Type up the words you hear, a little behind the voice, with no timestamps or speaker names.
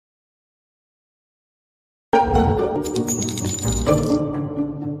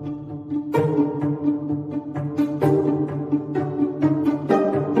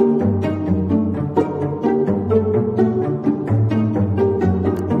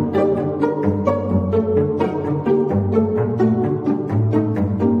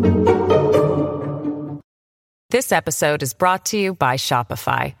This episode is brought to you by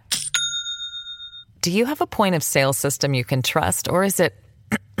Shopify. Do you have a point of sale system you can trust, or is it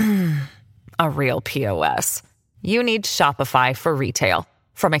a real POS? You need Shopify for retail.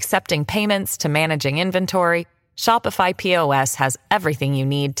 From accepting payments to managing inventory, Shopify POS has everything you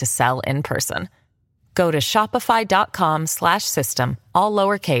need to sell in person. Go to shopify.com/system, all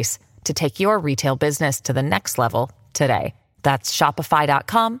lowercase, to take your retail business to the next level today. That's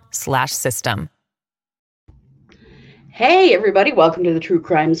shopify.com/system. Hey, everybody. Welcome to the True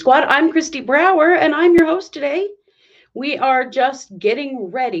Crime Squad. I'm Christy Brower, and I'm your host today. We are just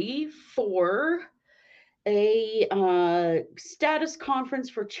getting ready for a status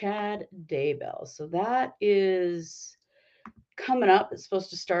conference for Chad Daybell. So that is coming up. It's supposed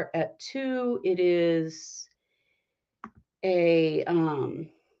to start at 2. It is a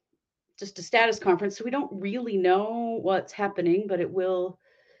just a status conference, so we don't really know what's happening, but it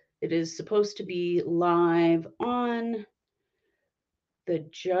is supposed to be live on the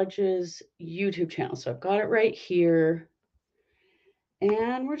judge's YouTube channel. So I've got it right here,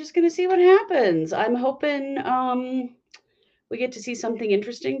 and we're just going to see what happens. I'm hoping we get to see something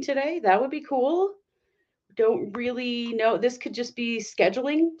interesting today. That would be cool. Don't really know. This could just be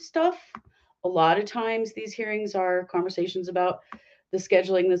scheduling stuff. A lot of times these hearings are conversations about the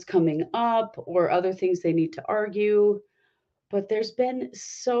scheduling that's coming up or other things they need to argue. But there's been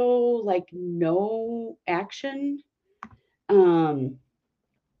no action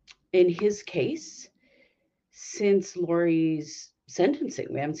in his case since Lori's sentencing.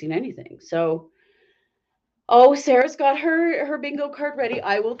 We haven't seen anything. So, Sarah's got her bingo card ready.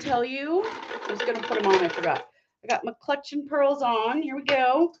 I will tell you. I was going to put them on. I forgot. I got my clutching pearls on. Here we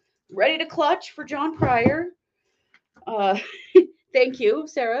go. Ready to clutch for John Pryor. Thank you,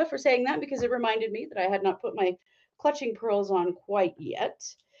 Sarah, for saying that, because it reminded me that I had not put my clutching pearls on quite yet.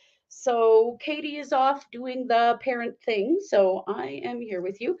 So Katie is off doing the parent thing. So I am here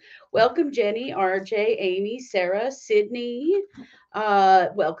with you. Welcome, Jenny, RJ, Amy, Sarah, Sydney.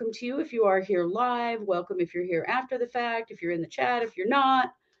 Welcome to you if you are here live. Welcome if you're here after the fact. If you're in the chat, if you're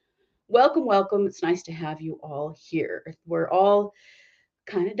not, welcome, welcome. It's nice to have you all here. We're all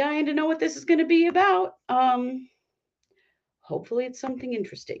kind of dying to know what this is going to be about. Hopefully it's something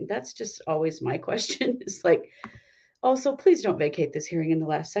interesting. That's just always my question. It's like, also, please don't vacate this hearing in the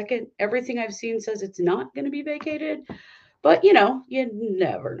last second. Everything I've seen says it's not going to be vacated, but you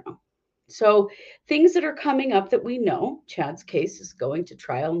never know. So things that are coming up that we know, Chad's case is going to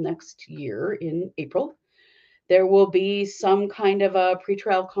trial next year in April. There will be some kind of a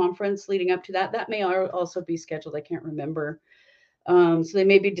pretrial conference leading up to that. That may also be scheduled. I can't remember. So they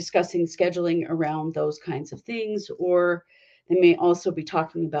may be discussing scheduling around those kinds of things, or they may also be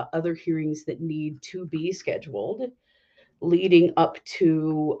talking about other hearings that need to be scheduled leading up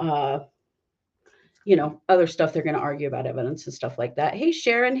to, other stuff they're going to argue about, evidence and stuff like that. Hey,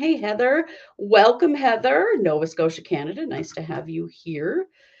 Sharon. Hey, Heather. Welcome, Heather. Nova Scotia, Canada. Nice to have you here.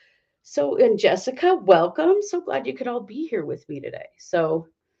 So, and Jessica, welcome. So glad you could all be here with me today. So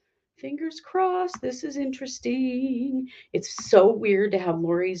fingers crossed. This is interesting. It's so weird to have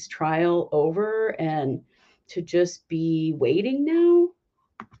Lori's trial over and to just be waiting now.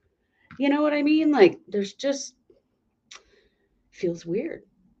 You know what I mean? Like, there's just feels weird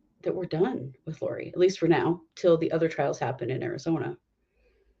that we're done with Lori, at least for now, till the other trials happen in Arizona.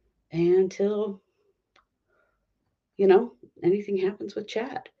 And till, anything happens with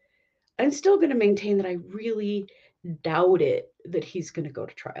Chad. I'm still going to maintain that I really doubt it that he's going to go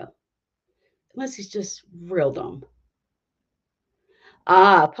to trial. Unless he's just real dumb.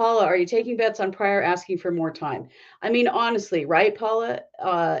 Paula, are you taking bets on Pryor asking for more time? I mean, honestly, right, Paula?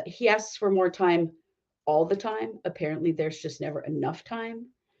 He asks for more time all the time. Apparently, there's just never enough time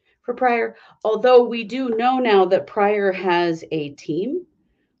for Pryor. Although we do know now that Pryor has a team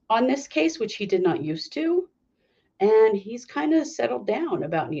on this case, which he did not used to. And he's kind of settled down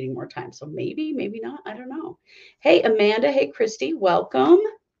about needing more time. So maybe, maybe not. I don't know. Hey, Amanda. Hey, Christy. Welcome.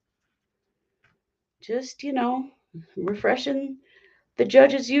 Just, refreshing the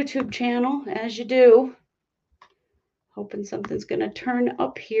judge's YouTube channel as you do. Hoping something's going to turn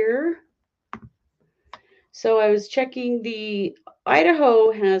up here. So I was checking Idaho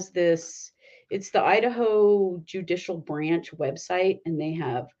has this, it's the Idaho Judicial Branch website, and they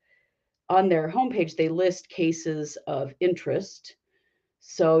have on their homepage, they list cases of interest.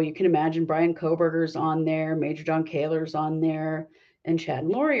 So you can imagine Brian Koberger's on there, Major John Kaler's on there, and Chad and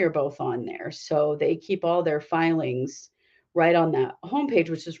Lori are both on there. So they keep all their filings right on that homepage,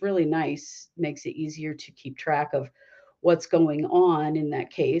 which is really nice. Makes it easier to keep track of what's going on in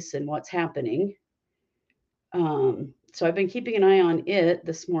that case and what's happening. So I've been keeping an eye on it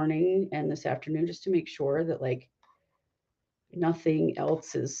this morning and this afternoon just to make sure that like nothing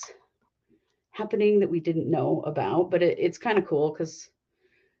else is happening that we didn't know about. But it's kind of cool because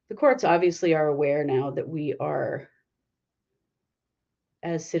the courts obviously are aware now that we are,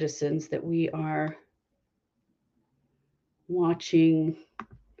 as citizens, that we are watching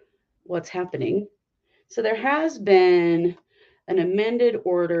what's happening. So there has been an amended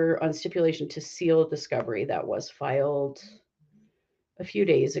order on stipulation to seal discovery that was filed a few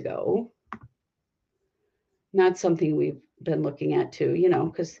days ago. Not something we've been looking at too,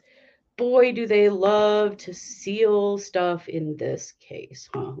 because boy, do they love to seal stuff in this case,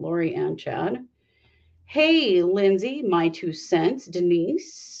 huh? Lori and Chad. Hey, Lindsay, my 2 cents.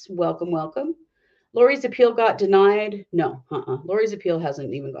 Denise, welcome, welcome. Lori's appeal got denied. No, Lori's appeal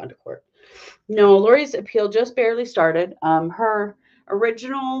hasn't even gone to court. No, Lori's appeal just barely started. Her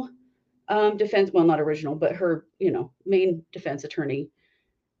original defense, well, not original, but her, main defense attorney,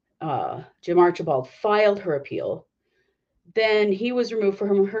 Jim Archibald, filed her appeal. Then he was removed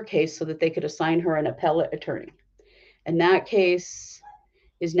from her case so that they could assign her an appellate attorney. And that case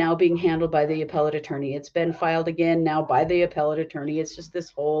is now being handled by the appellate attorney. It's been filed again now by the appellate attorney. It's just this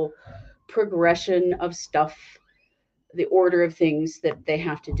whole progression of stuff, the order of things that they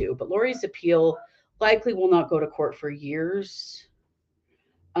have to do. But Lori's appeal likely will not go to court for years.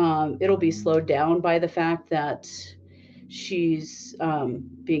 It'll be slowed down by the fact that she's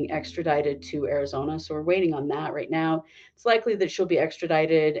being extradited to Arizona. So we're waiting on that right now. It's likely that she'll be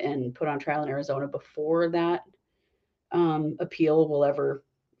extradited and put on trial in Arizona before that appeal will ever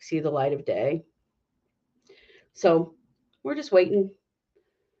see the light of day. So we're just waiting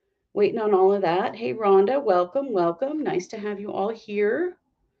on all of that. Hey, Rhonda, welcome, welcome. Nice to have you all here.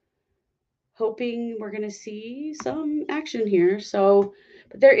 Hoping we're going to see some action here. So,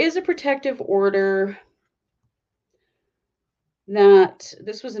 but there is a protective order that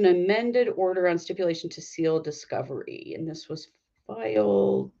this was an amended order on stipulation to seal discovery, and this was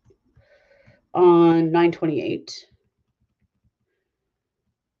filed on 9/28.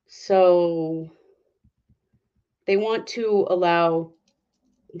 So they want to allow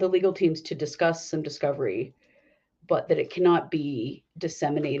the legal teams to discuss some discovery, but that it cannot be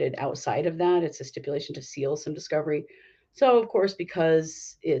disseminated outside of that. It's a stipulation to seal some discovery. So, of course,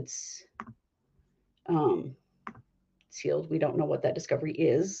 because it's sealed, we don't know what that discovery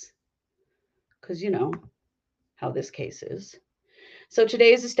is, because you know how this case is. So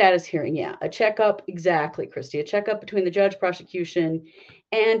today is a status hearing. Yeah, a checkup. Exactly, Christy. A checkup between the judge, prosecution,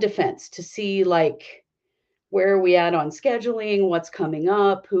 and defense to see like where are we at on scheduling, what's coming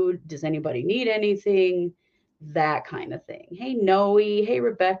up, who does anybody need anything, that kind of thing. Hey, Noe. Hey,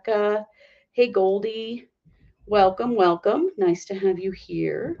 Rebecca. Hey, Goldie. Welcome, welcome. Nice to have you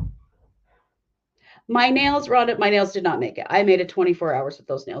here. My nails, Rhonda, my nails did not make it. I made it 24 hours with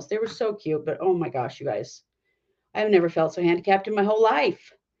those nails. They were so cute, but oh my gosh, you guys. I've never felt so handicapped in my whole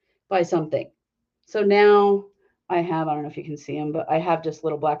life by something. So now I don't know if you can see them, but I have just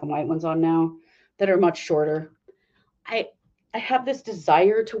little black and white ones on now that are much shorter. I have this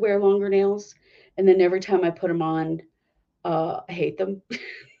desire to wear longer nails, and then every time I put them on, I hate them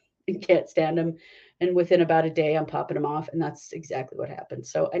and can't stand them. And within about a day, I'm popping them off, and that's exactly what happened.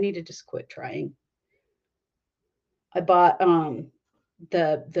 So I need to just quit trying. I bought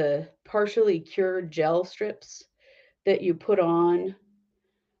the partially cured gel strips that you put on,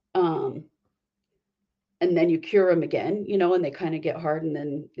 and then you cure them again, and they kind of get hard, and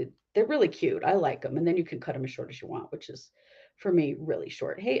then they're really cute. I like them, and then you can cut them as short as you want, which is for me really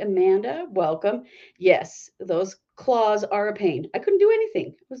short. Hey, Amanda, welcome. Yes, those claws are a pain. I couldn't do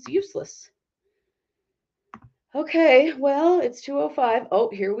anything. It was useless. Okay, well, it's 2:05. Oh,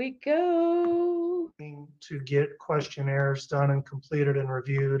 here we go. To get questionnaires done and completed and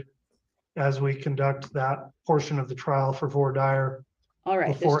reviewed as we conduct that portion of the trial for voir dire. All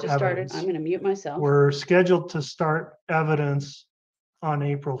right, this just started. I'm going to mute myself. We're scheduled to start evidence on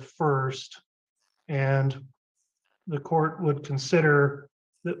April 1st, and the court would consider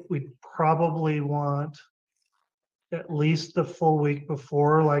that we probably want at least the full week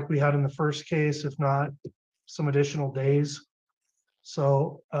before, like we had in the first case, if not some additional days.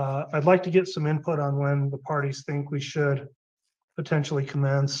 So I'd like to get some input on when the parties think we should potentially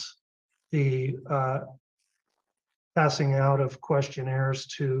commence the passing out of questionnaires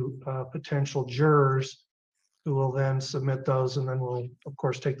to potential jurors. who will then submit those, and then we'll, of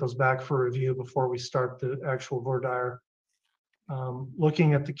course, take those back for review before we start the actual voir dire.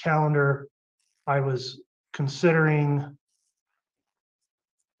 Looking at the calendar, I was considering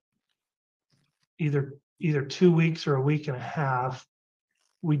either 2 weeks or a week and a half.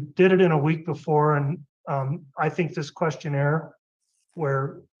 We did it in a week before, and I think this questionnaire,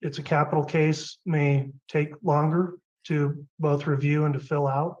 where it's a capital case, may take longer to both review and to fill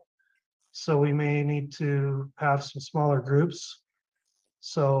out. So we may need to have some smaller groups.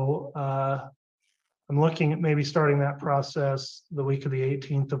 So I'm looking at maybe starting that process the week of the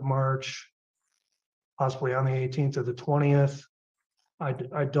 18th of March, possibly on the 18th or the 20th.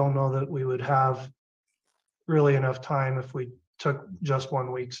 I don't know that we would have really enough time if we took just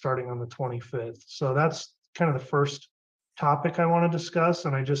 1 week starting on the 25th. So that's kind of the first topic I want to discuss,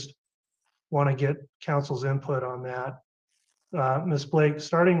 and I just want to get council's input on that. Ms. Blake,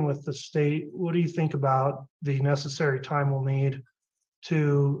 starting with the state, what do you think about the necessary time we'll need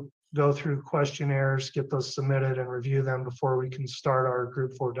to go through questionnaires, get those submitted and review them before we can start our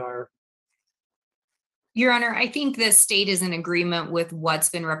group 4 dire? Your Honor, I think the state is in agreement with what's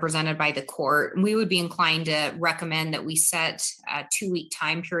been represented by the court. We would be inclined to recommend that we set a 2-week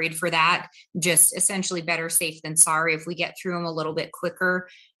time period for that. Just essentially better safe than sorry if we get through them a little bit quicker.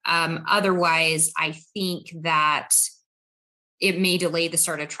 Otherwise, I think that it may delay the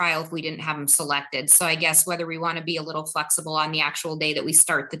start of trial if we didn't have them selected. So I guess whether we want to be a little flexible on the actual day that we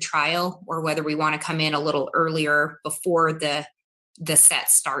start the trial, or whether we want to come in a little earlier before the set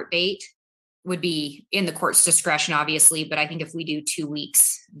start date, would be in the court's discretion, obviously. But I think if we do 2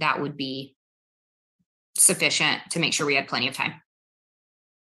 weeks, that would be sufficient to make sure we had plenty of time.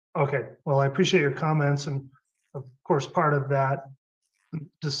 Okay, well, I appreciate your comments. And of course, part of that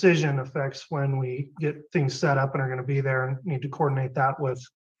decision affects when we get things set up and are going to be there, and need to coordinate that with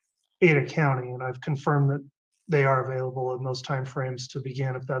Ada County. And I've confirmed that they are available in those timeframes to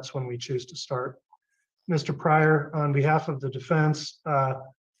begin if that's when we choose to start. Mr. Pryor, on behalf of the defense,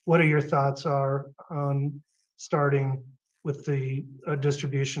 what are your thoughts on starting with the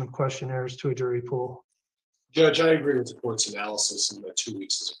distribution of questionnaires to a jury pool? Judge, I agree with the court's analysis, and that 2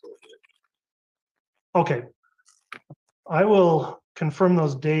 weeks is appropriate. Okay. I will confirm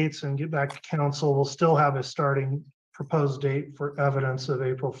those dates and get back to council. We'll still have a starting proposed date for evidence of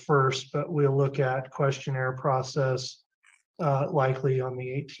April 1st, but we'll look at questionnaire process likely on the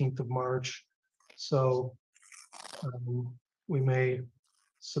 18th of March. So we may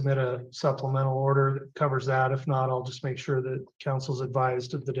submit a supplemental order that covers that. If not, I'll just make sure that council's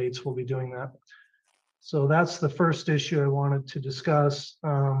advised of the dates we'll be doing that. So that's the first issue I wanted to discuss.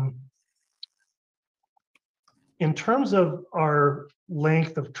 In terms of our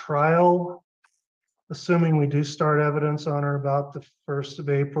length of trial, assuming we do start evidence on or about the 1st of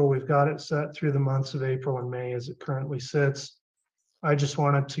April, we've got it set through the months of April and May as it currently sits. I just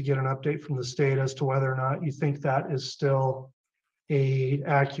wanted to get an update from the state as to whether or not you think that is still an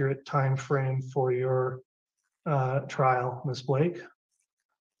accurate time frame for your trial, Ms. Blake.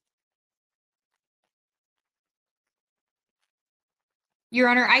 Your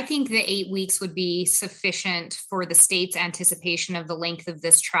Honor, I think the 8 weeks would be sufficient for the state's anticipation of the length of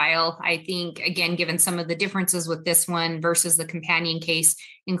this trial. I think, again, given some of the differences with this one versus the companion case,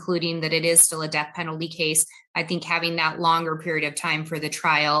 including that it is still a death penalty case, I think having that longer period of time for the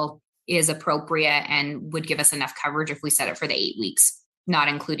trial is appropriate and would give us enough coverage if we set it for the 8 weeks, not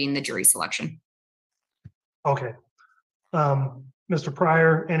including the jury selection. Okay. Mr.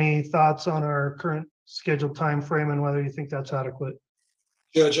 Pryor, any thoughts on our current scheduled time frame and whether you think that's adequate?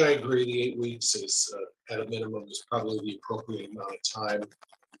 Judge, I agree. The 8 weeks is at a minimum is probably the appropriate amount of time.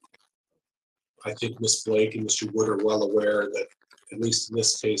 I think Ms. Blake and Mr. Wood are well aware that, at least in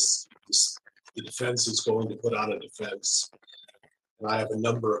this case, the defense is going to put on a defense. And I have a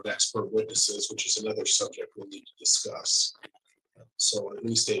number of expert witnesses, which is another subject we'll need to discuss. So at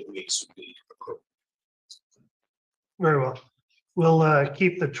least 8 weeks would be appropriate. Very well. We'll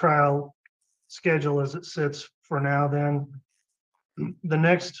keep the trial schedule as it sits for now then. The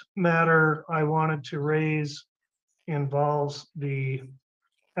next matter I wanted to raise involves the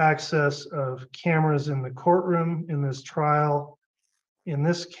access of cameras in the courtroom in this trial. In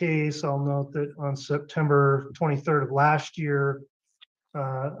this case, I'll note that on September 23rd of last year,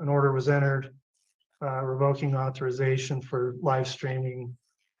 an order was entered revoking authorization for live streaming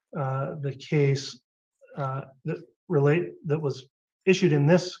the case that was issued in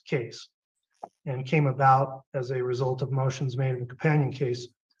this case and came about as a result of motions made in the companion case.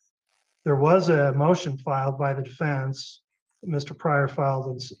 There was a motion filed by the defense that Mr. Pryor filed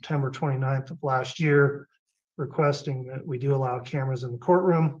on September 29th of last year, requesting that we do allow cameras in the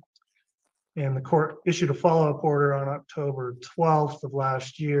courtroom. And the court issued a follow-up order on October 12th of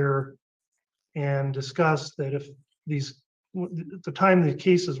last year and discussed that if these, at the time the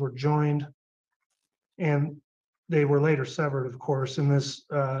cases were joined and they were later severed, of course, in this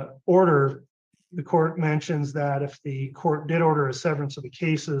order, the court mentions that if the court did order a severance of the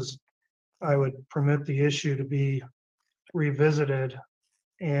cases, I would permit the issue to be revisited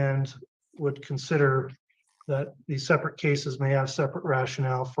and would consider that these separate cases may have separate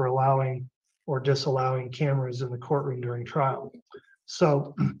rationale for allowing or disallowing cameras in the courtroom during trial.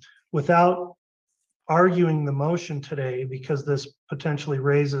 So without arguing the motion today, because this potentially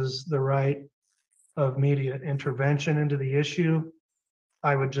raises the right of media intervention into the issue,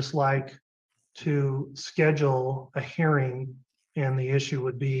 I would just like to schedule a hearing, and the issue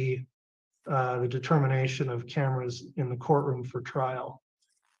would be the determination of cameras in the courtroom for trial.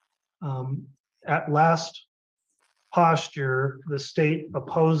 At last posture, the state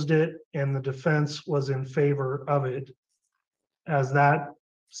opposed it and the defense was in favor of it. Has that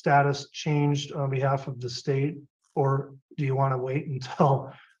status changed on behalf of the state, or do you want to wait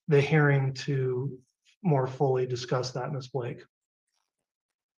until the hearing to more fully discuss that, Ms. Blake?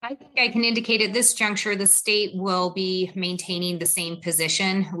 I think I can indicate at this juncture, the state will be maintaining the same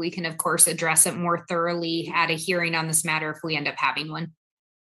position. We can, of course, address it more thoroughly at a hearing on this matter if we end up having one.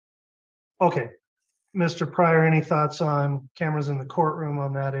 Okay. Mr. Pryor, any thoughts on cameras in the courtroom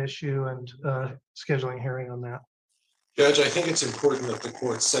on that issue and scheduling hearing on that? Judge, I think it's important that the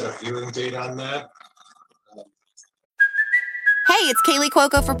court set a hearing date on that. Hey, it's Kaylee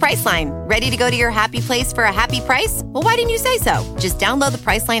Cuoco for Priceline. Ready to go to your happy place for a happy price? Well, why didn't you say so? Just download the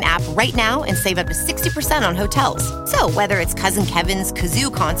Priceline app right now and save up to 60% on hotels. So whether it's Cousin Kevin's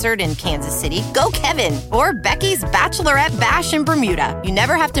Kazoo concert in Kansas City, go Kevin, or Becky's Bachelorette Bash in Bermuda, you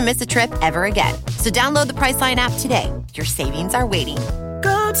never have to miss a trip ever again. So download the Priceline app today. Your savings are waiting.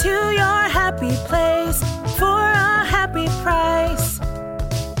 Go to your happy place for a happy price.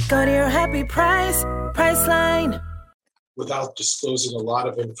 Go to your happy price, Priceline. Without disclosing a lot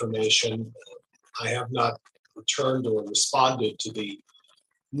of information, I have not returned or responded to the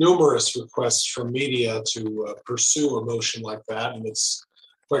numerous requests from media to pursue a motion like that. And it's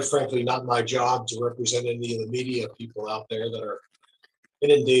quite frankly not my job to represent any of the media people out there that are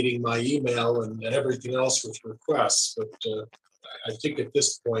inundating my email and everything else with requests. But I think at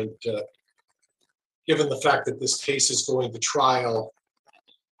this point, given the fact that this case is going to trial,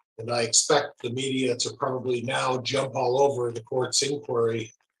 and I expect the media to probably now jump all over the court's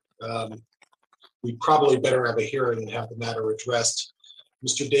inquiry, we probably better have a hearing and have the matter addressed.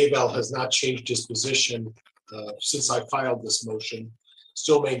 Mr. Daybell has not changed his position since I filed this motion,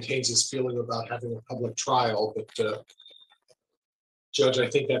 still maintains his feeling about having a public trial, but Judge, I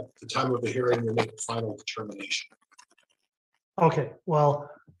think at the time of the hearing, we'll make a final determination. Okay, well,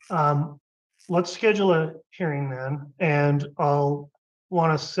 let's schedule a hearing then, and I'll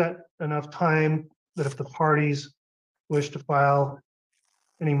want to set enough time that if the parties wish to file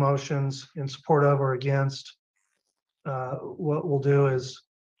any motions in support of or against, what we'll do is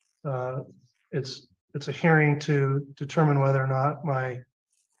it's a hearing to determine whether or not my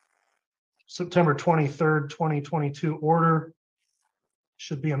September 23rd, 2022 order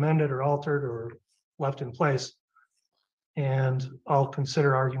should be amended or altered or left in place. And I'll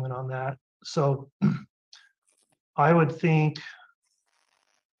consider argument on that. So I would think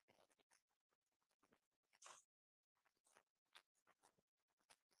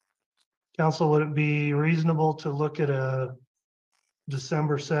council, would it be reasonable to look at a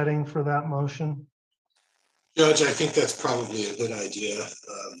December setting for that motion? Judge, I think that's probably a good idea.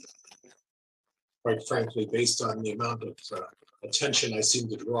 Quite frankly, based on the amount of attention I seem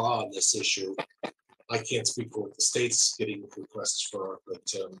to draw on this issue, I can't speak for what the state's getting requests for, but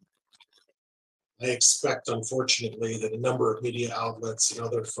I expect, unfortunately, that a number of media outlets and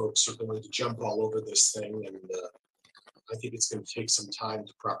other folks are going to jump all over this thing, and I think it's going to take some time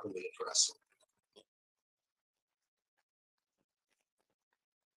to properly address it.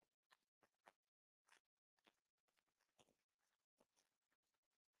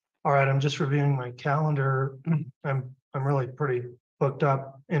 All right, I'm just reviewing my calendar. I'm really pretty booked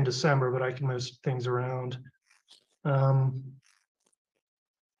up in December, but I can move some things around.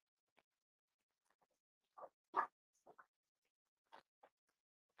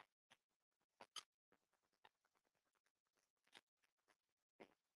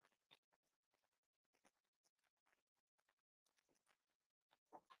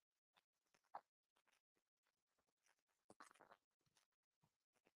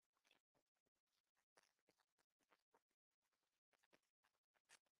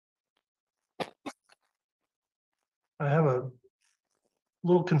 I have a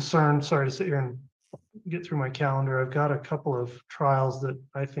little concerned, sorry to sit here and get through my calendar. I've got a couple of trials that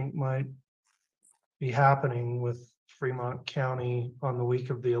I think might be happening with Fremont County on the week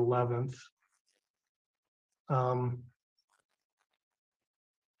of the 11th.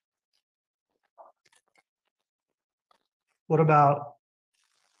 What about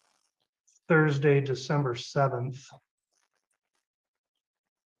Thursday, December 7th?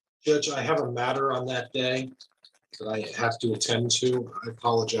 Judge, I have a matter on that day that I have to attend to. I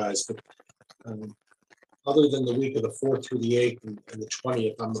apologize, but other than the week of the 4th through the 8th and the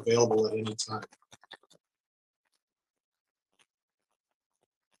 20th, I'm available at any time.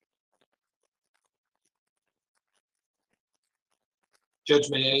 Judge,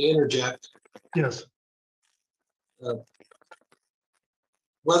 may I interject? Yes.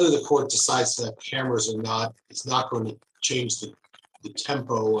 Whether the court decides to have cameras or not, it's not going to change the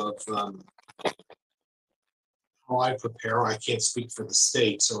tempo of how I prepare. I can't speak for the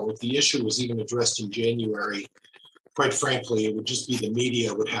state. So if the issue was even addressed in January, quite frankly, it would just be the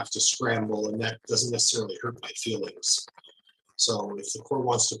media would have to scramble, and that doesn't necessarily hurt my feelings. So if the court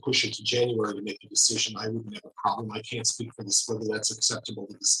wants to push it to January to make a decision, I wouldn't have a problem. I can't speak for this, whether that's acceptable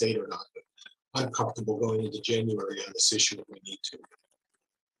to the state or not, but I'm comfortable going into January on this issue if we need to.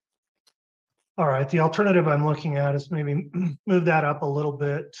 All right, the alternative I'm looking at is maybe move that up a little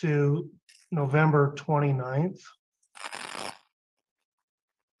bit to November 29th.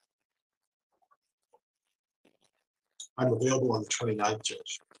 I'm available on the 29th,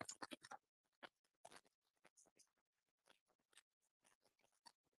 Judge.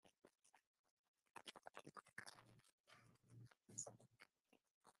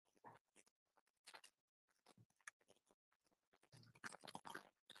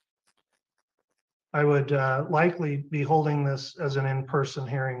 I would likely be holding this as an in-person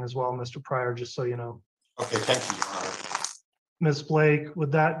hearing as well, Mr. Pryor, just so you know. Okay, thank you, Your Honor. Ms. Blake,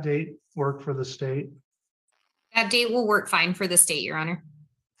 would that date work for the state? That date will work fine for the state, Your Honor.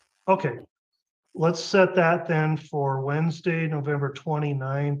 Okay, let's set that then for Wednesday, November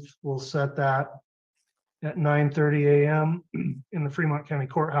 29th. We'll set that at 9:30 a.m. in the Fremont County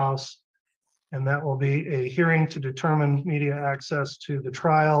Courthouse. And that will be a hearing to determine media access to the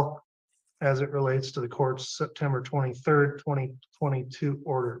trial as it relates to the court's September 23rd, 2022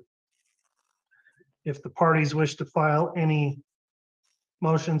 order. If the parties wish to file any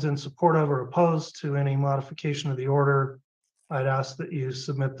motions in support of or opposed to any modification of the order, I'd ask that you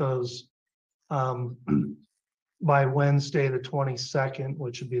submit those by Wednesday, the 22nd,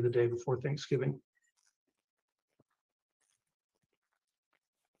 which would be the day before Thanksgiving.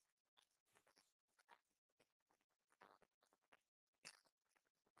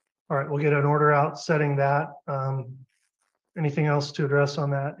 All right, we'll get an order out setting that. Anything else to address on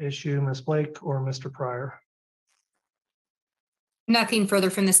that issue, Ms. Blake or Mr. Pryor? Nothing further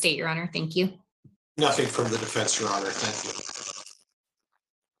from the state, Your Honor. Thank you. Nothing from the defense, Your Honor. Thank you.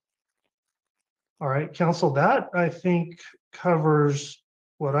 All right, counsel, that I think covers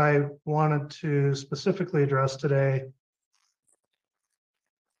what I wanted to specifically address today.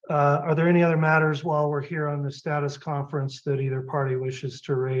 Are there any other matters while we're here on the status conference that either party wishes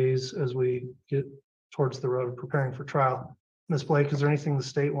to raise as we get towards the road of preparing for trial? Ms. Blake, is there anything the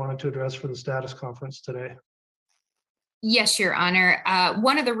state wanted to address for the status conference today? Yes, Your Honor.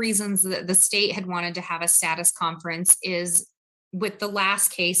 One of the reasons that the state had wanted to have a status conference is with the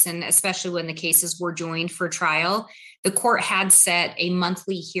last case, and especially when the cases were joined for trial, the court had set a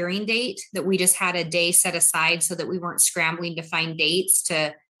monthly hearing date that we just had a day set aside so that we weren't scrambling to find dates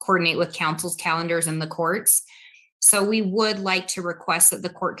to coordinate with counsel's calendars and the courts. So we would like to request that the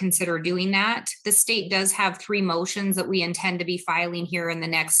court consider doing that. The state does have 3 motions that we intend to be filing here in the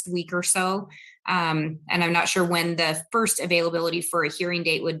next week or so. And I'm not sure when the first availability for a hearing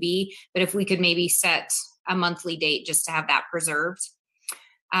date would be, but if we could maybe set a monthly date just to have that preserved.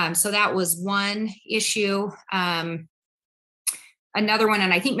 So that was one issue. Another one,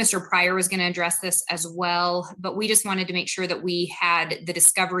 and I think Mr. Pryor was going to address this as well, but we just wanted to make sure that we had the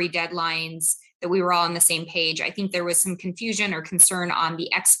discovery deadlines, that we were all on the same page. I think there was some confusion or concern on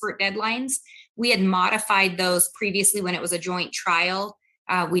the expert deadlines. We had modified those previously when it was a joint trial.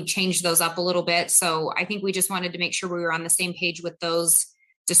 We changed those up a little bit. So I think we just wanted to make sure we were on the same page with those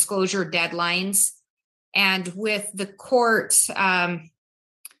disclosure deadlines. And with the court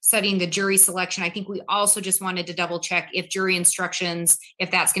setting the jury selection, I think we also just wanted to double check if jury instructions,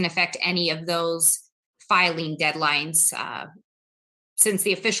 if that's going to affect any of those filing deadlines. Since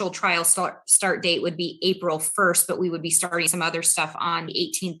the official trial start date would be April 1st, but we would be starting some other stuff on the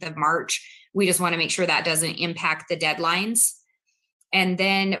 18th of March. We just want to make sure that doesn't impact the deadlines. And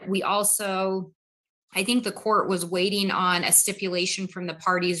then we also I think the court was waiting on a stipulation from the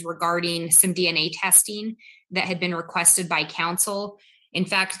parties regarding some DNA testing that had been requested by counsel. In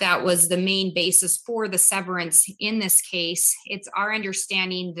fact, that was the main basis for the severance in this case. It's our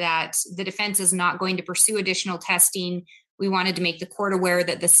understanding that the defense is not going to pursue additional testing. We wanted to make the court aware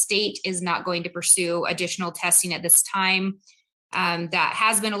that the state is not going to pursue additional testing at this time. That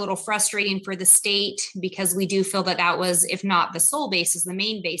has been a little frustrating for the state because we do feel that that was, if not the sole basis, the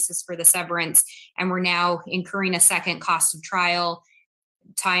main basis for the severance. And we're now incurring a second cost of trial,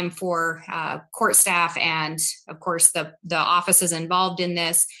 time for court staff and, of course, the offices involved in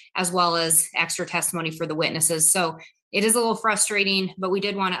this, as well as extra testimony for the witnesses. So it is a little frustrating, but we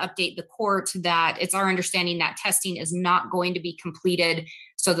did want to update the court that it's our understanding that testing is not going to be completed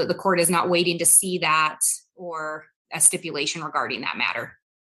so that the court is not waiting to see that or a stipulation regarding that matter.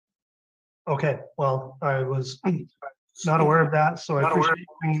 Okay, well, I was not aware of that, so I appreciate you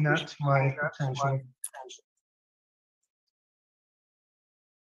bringing that to my attention.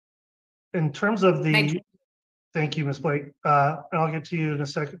 In terms of thank you, Ms. Blake. I'll get to you in a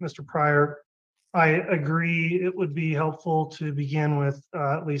second, Mr. Pryor. I agree it would be helpful to begin with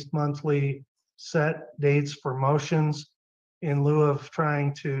at least monthly set dates for motions. In lieu of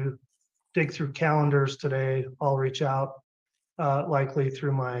trying to dig through calendars today, I'll reach out likely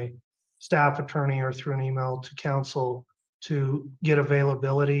through my staff attorney or through an email to counsel to get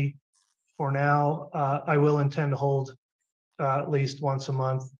availability. For now, I will intend to hold at least once a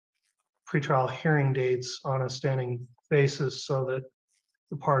month pretrial hearing dates on a standing basis so that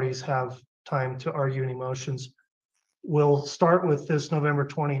the parties have time to argue any motions. We'll start with this November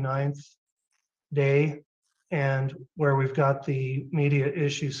 29th day, and where we've got the media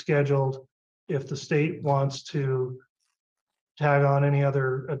issue scheduled. If the state wants to tag on any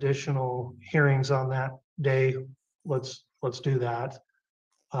other additional hearings on that day, let's do that.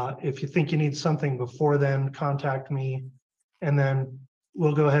 If you think you need something before then, contact me, and then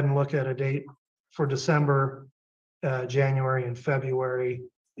we'll go ahead and look at a date for December, January, and February,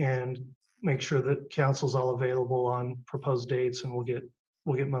 and make sure that council's all available on proposed dates, and we'll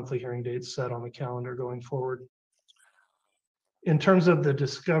get monthly hearing dates set on the calendar going forward. In terms of the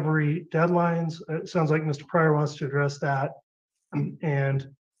discovery deadlines, it sounds like Mr. Pryor wants to address that and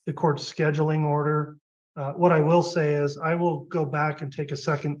the court's scheduling order. What I will say is I will go back and take a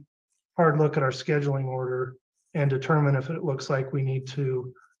second hard look at our scheduling order and determine if it looks like we need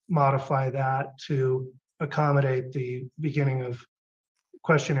to modify that to accommodate the beginning of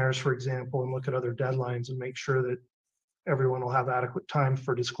questionnaires, for example, and look at other deadlines and make sure that everyone will have adequate time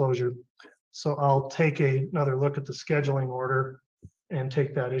for disclosure. So I'll take another look at the scheduling order and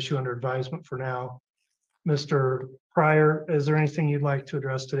take that issue under advisement for now. Mr. Pryor, is there anything you'd like to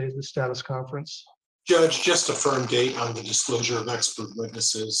address today at the status conference? Judge, just a firm date on the disclosure of expert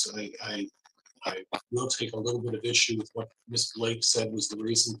witnesses. I will take a little bit of issue with what Ms. Blake said was the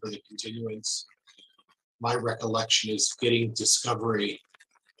reason for the continuance. My recollection is getting discovery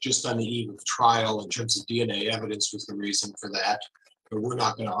just on the eve of trial in terms of DNA evidence was the reason for that. But we're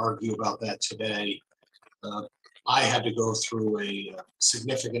not going to argue about that today. I had to go through a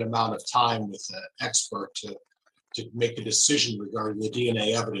significant amount of time with an expert to make a decision regarding the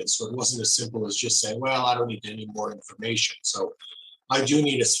DNA evidence. So it wasn't as simple as just saying, well, I don't need any more information. So I do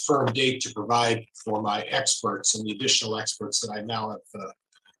need a firm date to provide for my experts and the additional experts that I now have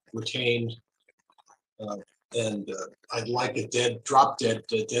retained. I'd like a drop-dead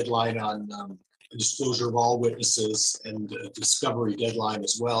deadline on disclosure of all witnesses and a discovery deadline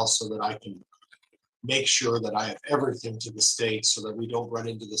as well, so that I can make sure that I have everything to the state so that we don't run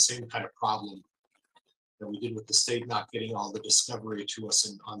into the same kind of problem that we did with the state not getting all the discovery to us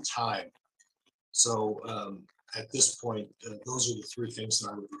on time. So at this point, those are the three things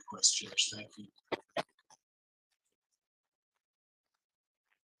that I would request, Judge. Thank you.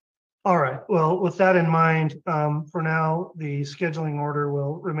 All right, well, with that in mind, for now, the scheduling order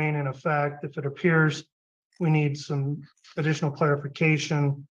will remain in effect. If it appears we need some additional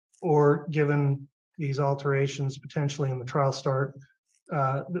clarification, or given these alterations potentially in the trial start,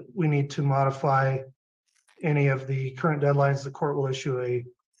 we need to modify any of the current deadlines, the court will issue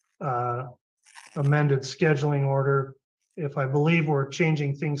a amended scheduling order. If I believe we're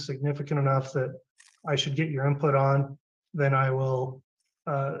changing things significant enough that I should get your input on, then I will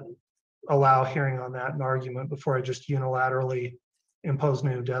allow hearing on that and argument before I just unilaterally impose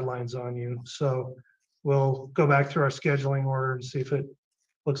new deadlines on you. So we'll go back through our scheduling order and see if it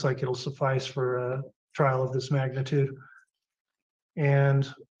looks like it'll suffice for a trial of this magnitude.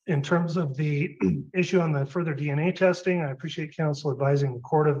 And in terms of the issue on the further DNA testing, I appreciate counsel advising the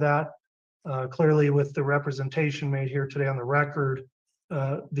court of that. Clearly, with the representation made here today on the record,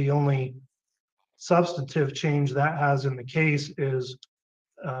 the only substantive change that has in the case is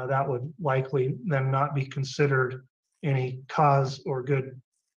that would likely then not be considered any cause or good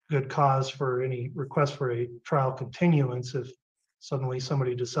cause for any request for a trial continuance if suddenly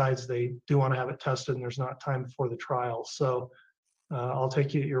somebody decides they do want to have it tested and there's not time before the trial. So I'll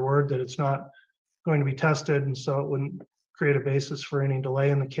take you at your word that it's not going to be tested, and so it wouldn't create a basis for any delay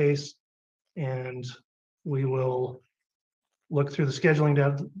in the case. And we will look through the scheduling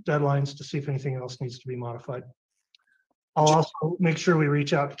deadlines to see if anything else needs to be modified. I'll also make sure we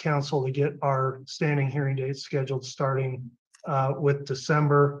reach out to council to get our standing hearing dates scheduled starting with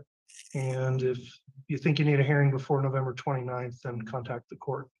December. And if you think you need a hearing before November 29th, then contact the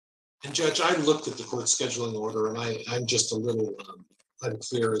court. And Judge, I looked at the court scheduling order and I'm just a little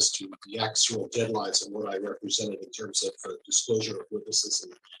unclear as to the actual deadlines and what I represented in terms of disclosure of witnesses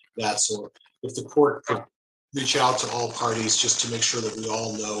and that. So if the court could reach out to all parties just to make sure that we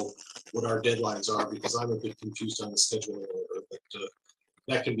all know what our deadlines are, because I'm a bit confused on the scheduling order, but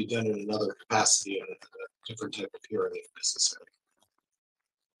that can be done in another capacity and a different type of hearing if necessary.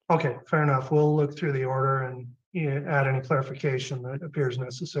 Okay, fair enough. We'll look through the order and add any clarification that appears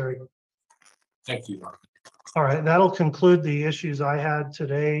necessary. Thank you, Mark. All right, that'll conclude the issues I had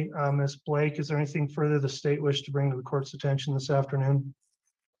today. Ms. Blake, is there anything further the state wish to bring to the court's attention this afternoon?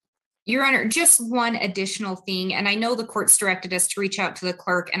 Your Honor, just one additional thing, and I know the court's directed us to reach out to the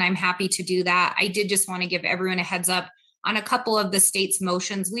clerk, and I'm happy to do that. I did just want to give everyone a heads up on a couple of the state's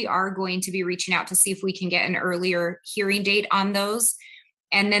motions. We are going to be reaching out to see if we can get an earlier hearing date on those.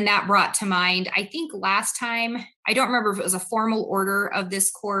 And then that brought to mind, I think last time, I don't remember if it was a formal order of this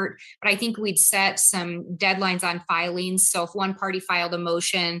court, but I think we'd set some deadlines on filings. So if one party filed a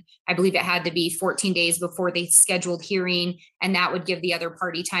motion, I believe it had to be 14 days before the scheduled hearing, and that would give the other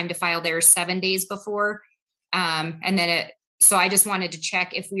party time to file theirs 7 days before. So I just wanted to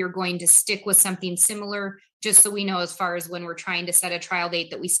check if we are going to stick with something similar, just so we know as far as when we're trying to set a trial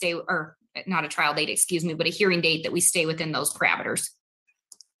date that we stay, or not a trial date, excuse me, but a hearing date that we stay within those parameters.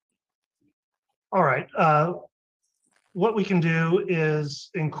 All right. What we can do is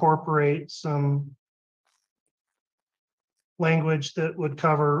incorporate some language that would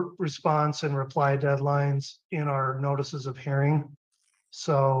cover response and reply deadlines in our notices of hearing.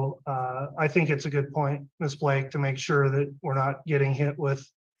 So I think it's a good point, Ms. Blake, to make sure that we're not getting hit with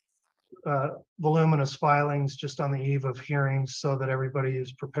voluminous filings just on the eve of hearings, so that everybody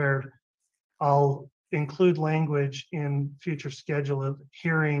is prepared. I'll include language in future schedule of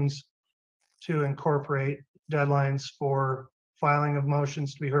hearings to incorporate deadlines for filing of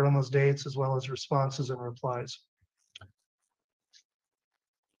motions to be heard on those dates, as well as responses and replies.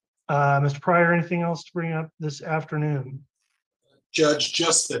 Mr. Pryor, anything else to bring up this afternoon? Judge,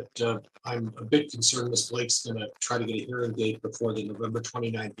 just that I'm a bit concerned Ms. Blake's going to try to get a hearing date before the November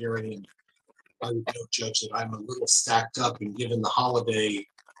 29th hearing. And I would note, Judge, that I'm a little stacked up, and given the holiday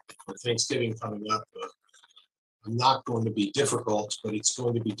for Thanksgiving coming up, I'm not going to be difficult, but it's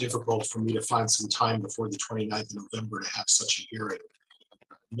going to be difficult for me to find some time before the 29th of November to have such a hearing.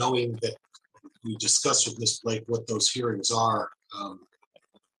 Knowing that we discussed with Ms. Blake what those hearings are, I'm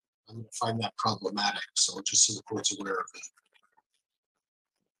going to find that problematic. So just so the court's aware of it.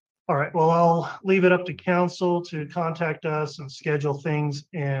 All right, well, I'll leave it up to council to contact us and schedule things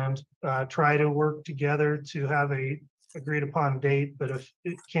and try to work together to have a agreed upon date. But if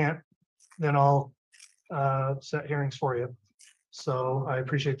it can't, then I'll set hearings for you. So I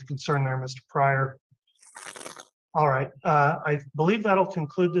appreciate the concern there, Mr. Pryor. All right, I believe that'll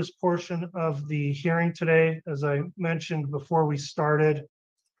conclude this portion of the hearing today. As I mentioned before we started,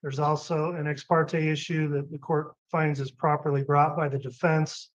 there's also an ex parte issue that the court finds is properly brought by the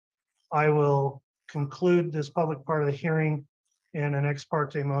defense. I will conclude this public part of the hearing, and an ex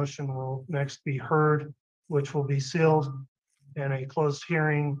parte motion will next be heard, which will be sealed in a closed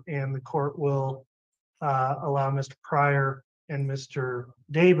hearing, and the court will allow Mr. Pryor and Mr.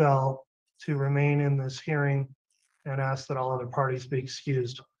 Daybell to remain in this hearing and ask that all other parties be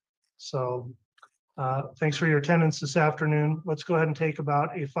excused. So thanks for your attendance this afternoon. Let's go ahead and take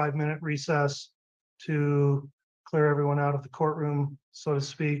about a 5-minute recess to clear everyone out of the courtroom, so to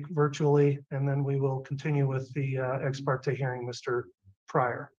speak, virtually, and then we will continue with the ex parte hearing, Mr.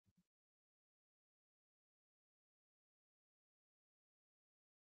 Pryor.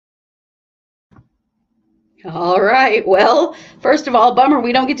 All right. Well, first of all, bummer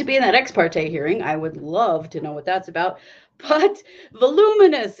we don't get to be in that ex parte hearing. I would love to know what that's about. But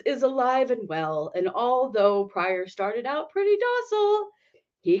Voluminous is alive and well. And although Pryor started out pretty docile,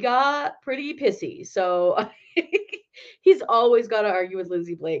 he got pretty pissy. So he's always got to argue with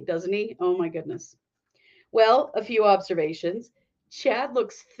Lindsay Blake, doesn't he? Oh, my goodness. Well, a few observations. Chad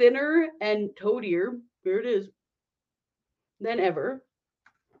looks thinner and toadier. Here it is. Than ever.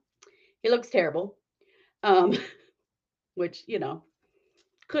 He looks terrible. Um, which,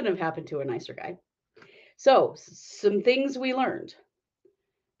 couldn't have happened to a nicer guy. So, some things we learned.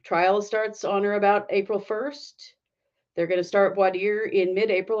 Trial starts on or about April 1st. They're going to start voir dire in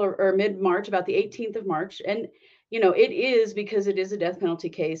mid-April or mid-March, about the 18th of March. And, it is, because it is a death penalty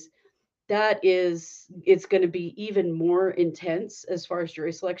case, it's going to be even more intense as far as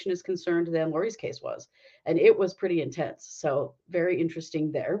jury selection is concerned than Lori's case was. And it was pretty intense. So very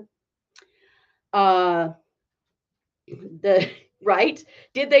interesting there. Right?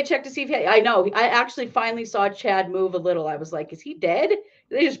 Did they check to see if I know. I actually finally saw Chad move a little. I was like, is he dead? Did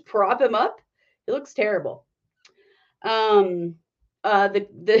they just prop him up? It looks terrible. The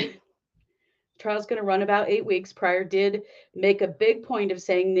trial's going to run about 8 weeks. Pryor did make a big point of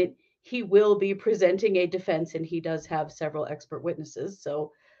saying that he will be presenting a defense, and he does have several expert witnesses.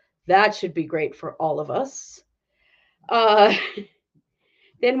 So that should be great for all of us.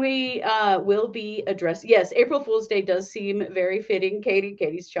 Then we will be addressing, yes, April Fool's Day does seem very fitting.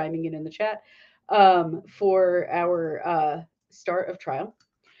 Katie's chiming in the chat for our start of trial.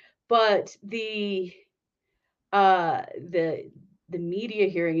 But the media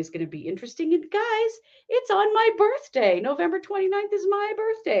hearing is going to be interesting. And guys, it's on my birthday. November 29th is my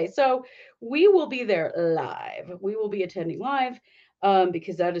birthday. So we will be there live. We will be attending live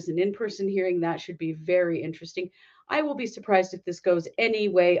because that is an in-person hearing. That should be very interesting. I will be surprised if this goes any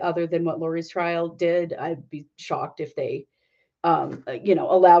way other than what Lori's trial did. I'd be shocked if they,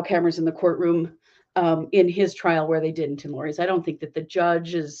 allow cameras in the courtroom in his trial where they didn't in Lori's. I don't think that the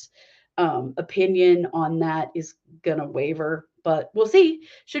judge's opinion on that is going to waver, but we'll see.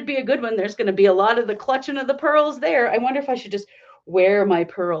 Should be a good one. There's going to be a lot of the clutching of the pearls there. I wonder if I should just wear my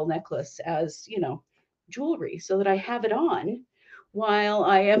pearl necklace as, jewelry so that I have it on while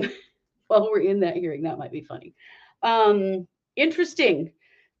we're in that hearing. That might be funny. Interesting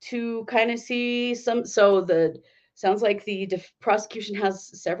to kind of see sounds like the prosecution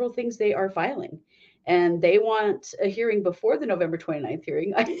has several things they are filing, and they want a hearing before the November 29th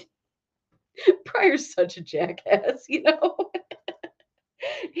hearing. Pryor's such a jackass,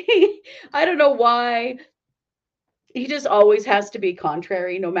 I don't know why. He just always has to be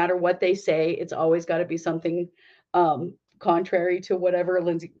contrary. No matter what they say, it's always got to be something contrary to whatever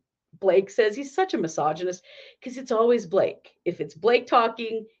Lindsay Blake says. He's such a misogynist because it's always Blake. If it's Blake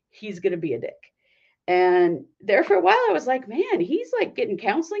talking, he's going to be a dick. And there for a while, I was like, man, he's like getting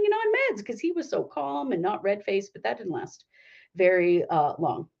counseling and on meds because he was so calm and not red-faced, but that didn't last very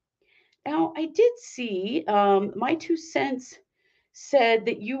long. Now, I did see my 2 cents said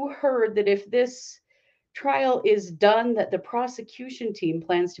that you heard that if this trial is done, that the prosecution team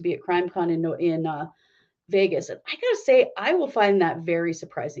plans to be at CrimeCon in Vegas. And I gotta say, I will find that very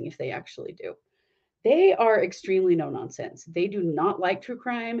surprising if they actually do. They are extremely no nonsense. They do not like true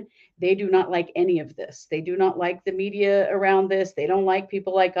crime. They do not like any of this. They do not like the media around this. They don't like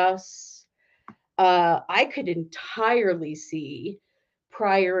people like us. I could entirely see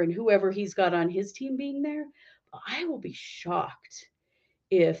Pryor and whoever he's got on his team being there. I will be shocked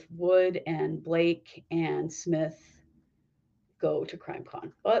if Wood and Blake and Smith go to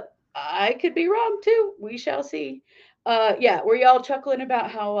CrimeCon, but I could be wrong too. We shall see. Were y'all chuckling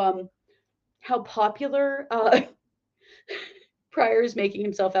about how popular Pryor is making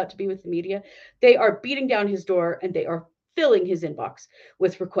himself out to be with the media? They are beating down his door and they are filling his inbox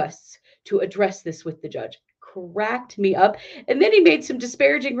with requests to address this with the judge. Cracked me up. And then he made some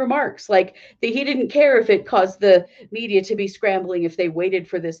disparaging remarks, like that he didn't care if it caused the media to be scrambling if they waited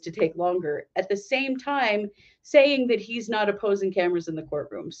for this to take longer, at the same time saying that he's not opposing cameras in the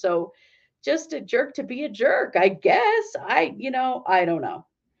courtroom. So just a jerk to be a jerk, I guess. I don't know.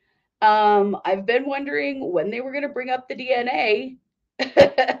 I've been wondering when they were going to bring up the DNA.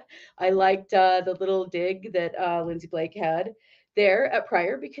 I liked the little dig that Lindsay Blake had there at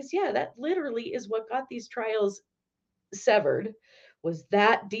Pryor, because that literally is what got these trials severed, was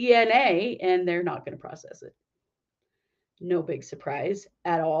that DNA, and they're not going to process it. No big surprise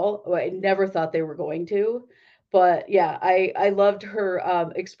at all. I never thought they were going to, but I loved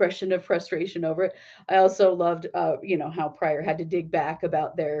her expression of frustration over it. I also loved how Pryor had to dig back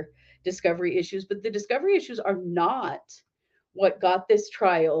about their discovery issues, but the discovery issues are not what got this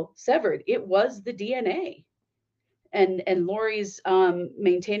trial severed. It was the DNA. And Lori's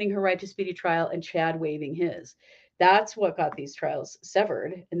maintaining her right to speedy trial and Chad waiving his. That's what got these trials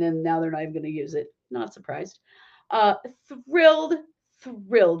severed. And then now they're not even going to use it. Not surprised. Thrilled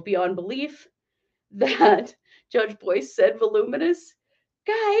beyond belief that Judge Boyce said voluminous.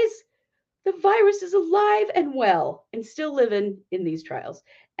 Guys, the virus is alive and well and still living in these trials.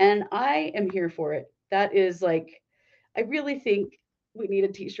 And I am here for it. That is like, I really think we need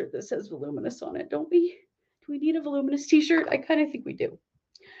a t-shirt that says voluminous on it, don't we? Do we need a voluminous t-shirt? I kind of think we do.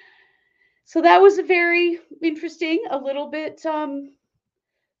 So that was a very interesting, a little bit telling.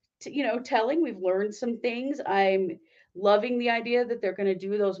 We've learned some things. I'm loving the idea that they're going to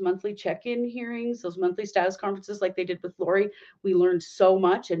do those monthly check-in hearings, those monthly status conferences like they did with Lori. We learned so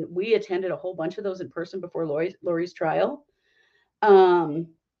much, and we attended a whole bunch of those in person before Lori's trial.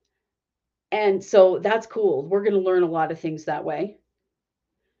 And so that's cool. We're going to learn a lot of things that way.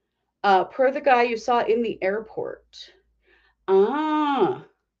 Per the guy you saw in the airport. Oh,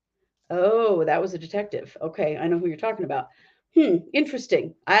 that was a detective. Okay, I know who you're talking about.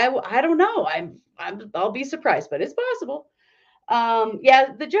 Interesting. I don't know. I'll be surprised, but it's possible. Yeah,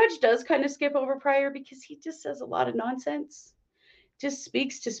 the judge does kind of skip over Pryor because he just says a lot of nonsense. Just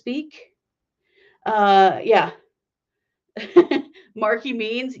speaks to speak. Yeah. Marky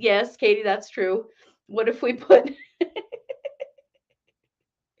means, yes, Katie, that's true. What if we put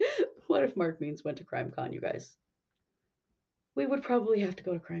what if Mark Means went to CrimeCon, you guys? We would probably have to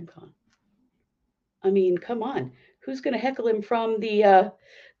go to CrimeCon. I mean, come on. Who's going to heckle him from the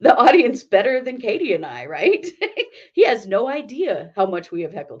audience better than Katie and I, right? He has no idea how much we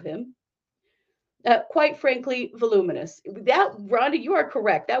have heckled him. Quite frankly, voluminous. That, Rhonda, you are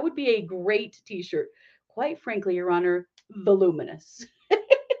correct. That would be a great t-shirt. Quite frankly, Your Honor, voluminous.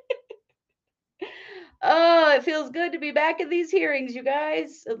 Oh, it feels good to be back in these hearings, you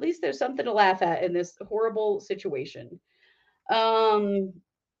guys. At least there's something to laugh at in this horrible situation.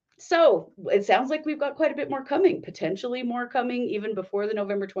 So it sounds like we've got quite a bit more coming, potentially more coming even before the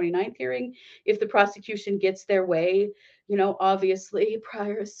November 29th hearing. If the prosecution gets their way, obviously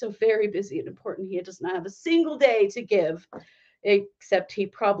Pryor is so very busy and important. He does not have a single day to give, except he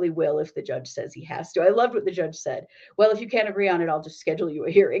probably will if the judge says he has to. I loved what the judge said. Well, if you can't agree on it, I'll just schedule you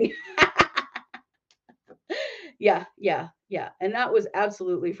a hearing. Yeah. And that was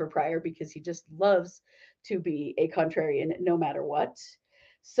absolutely for Pryor because he just loves to be a contrarian no matter what.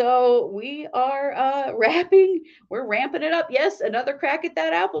 So we are we're ramping it up. Yes, another crack at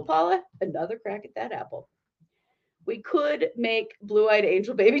that apple, Paula. Another crack at that apple. We could make blue-eyed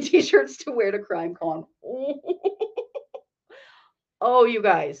angel baby t-shirts to wear to CrimeCon. Oh, you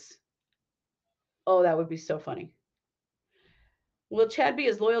guys. Oh, that would be so funny. Will Chad be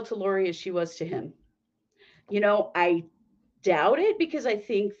as loyal to Lori as she was to him? I doubt it because I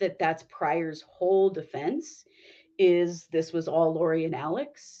think that that's Pryor's whole defense is this was all Lori and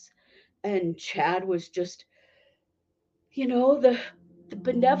Alex, and Chad was just, the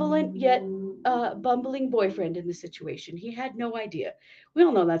benevolent yet bumbling boyfriend in the situation. He had no idea. We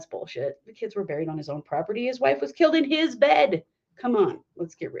all know that's bullshit. The kids were buried on his own property. His wife was killed in his bed. Come on,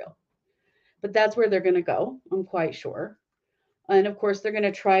 let's get real. But that's where they're going to go, I'm quite sure. And of course, they're going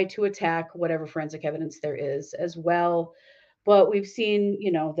to try to attack whatever forensic evidence there is as well. But we've seen,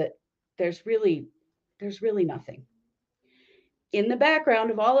 that there's really nothing. In the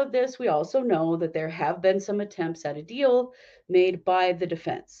background of all of this, we also know that there have been some attempts at a deal made by the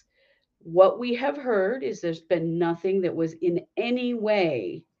defense. What we have heard is there's been nothing that was in any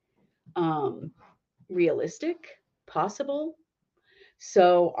way realistic, possible.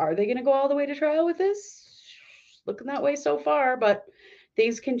 So are they going to go all the way to trial with this? Looking that way so far, but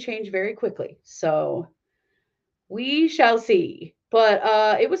things can change very quickly. So we shall see. But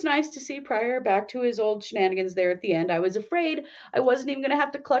it was nice to see Pryor back to his old shenanigans there at the end. I was afraid I wasn't even going to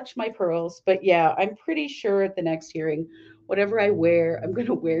have to clutch my pearls. But yeah, I'm pretty sure at the next hearing, whatever I wear, I'm going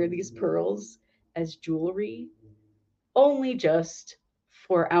to wear these pearls as jewelry, only just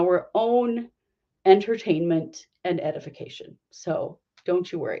for our own entertainment and edification. So don't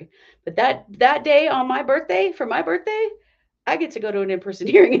you worry. But that day on my birthday, for my birthday, I get to go to an in-person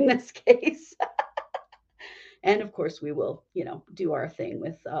hearing in this case. And of course, we will, do our thing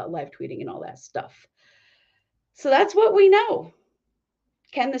with live tweeting and all that stuff. So that's what we know.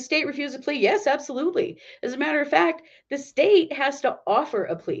 Can the state refuse a plea? Yes, absolutely. As a matter of fact, the state has to offer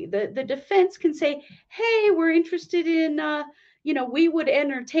a plea. The defense can say, hey, we're interested in, we would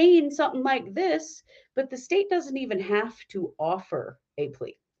entertain something like this, but the state doesn't even have to offer a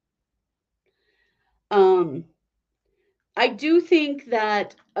plea. I do think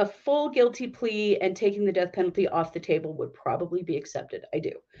that a full guilty plea and taking the death penalty off the table would probably be accepted. I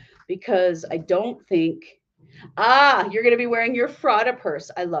do. Because I don't think, you're going to be wearing your Frada purse.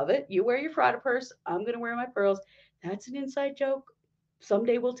 I love it. You wear your Frada purse. I'm going to wear my pearls. That's an inside joke.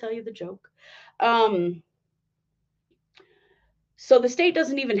 Someday we'll tell you the joke. So the state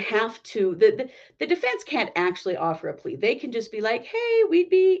doesn't even have to, the defense can't actually offer a plea. They can just be like, hey, we'd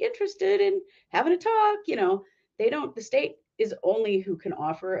be interested in having a talk. The state is only who can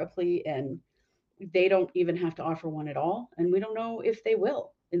offer a plea, and they don't even have to offer one at all. And we don't know if they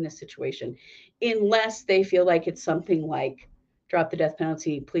will in this situation, unless they feel like it's something like drop the death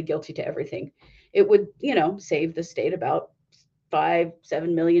penalty, plead guilty to everything. It would, save the state about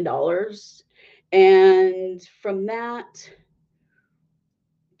 $5-7 million. And from that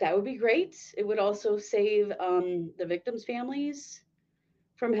would be great. It would also save the victims' families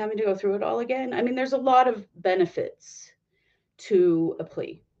from having to go through it all again. I mean, there's a lot of benefits to a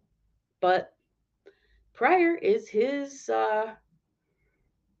plea, but Pryor is his,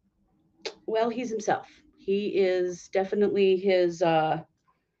 he's himself. He is definitely his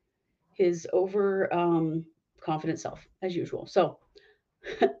over confident self, as usual. So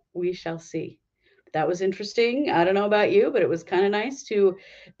we shall see. That was interesting. I don't know about you, but it was kind of nice to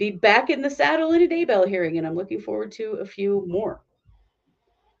be back in the saddle in a Daybell hearing, and I'm looking forward to a few more.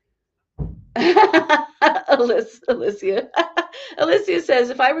 Alicia. Alicia says,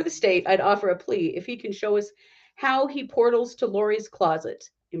 if I were the state, I'd offer a plea if he can show us how he portals to Lori's closet.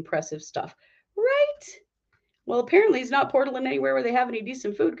 Impressive stuff. Right? Well, apparently he's not portaling anywhere where they have any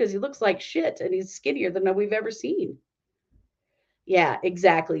decent food because he looks like shit and he's skinnier than we've ever seen. Yeah,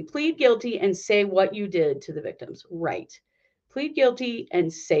 exactly. Plead guilty and say what you did to the victims. Right. Plead guilty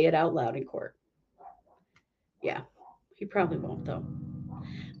and say it out loud in court. Yeah, he probably won't, though.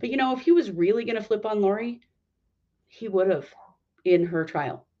 But, if he was really going to flip on Lori, he would have in her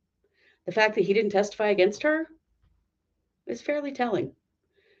trial. The fact that he didn't testify against her is fairly telling.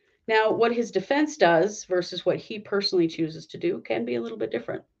 Now, what his defense does versus what he personally chooses to do can be a little bit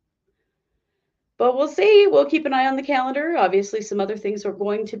different. But we'll see. We'll keep an eye on the calendar. Obviously, some other things are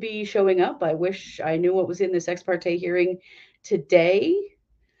going to be showing up. I wish I knew what was in this ex parte hearing today.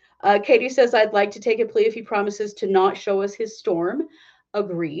 Katie says, I'd like to take a plea if he promises to not show us his storm.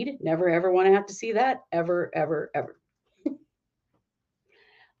 Agreed. Never, ever want to have to see that. Ever, ever, ever.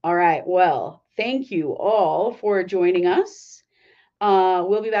 All right. Well, thank you all for joining us.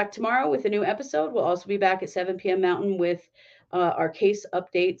 We'll be back tomorrow with a new episode. We'll also be back at 7 p.m. Mountain with our case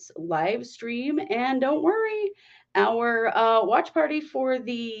updates live stream. And don't worry, our watch party for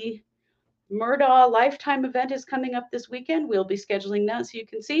the Murdaugh Lifetime event is coming up this weekend. We'll be scheduling that so you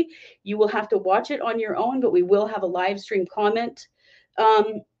can see. You will have to watch it on your own, but we will have a live stream commenting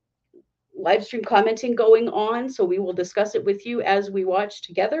going on. So we will discuss it with you as we watch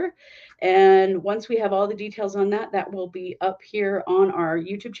together. And once we have all the details on that, that will be up here on our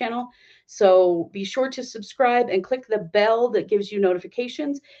YouTube channel. So be sure to subscribe and click the bell that gives you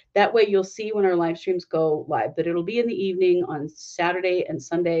notifications. That way you'll see when our live streams go live, but it'll be in the evening on Saturday and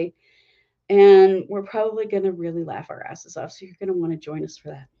Sunday. And we're probably going to really laugh our asses off. So you're going to want to join us for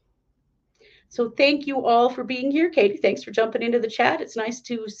that. So thank you all for being here. Katie, thanks for jumping into the chat. It's nice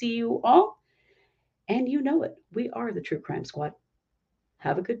to see you all. And you know it. We are the True Crime Squad.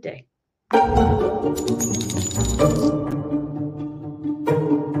 Have a good day.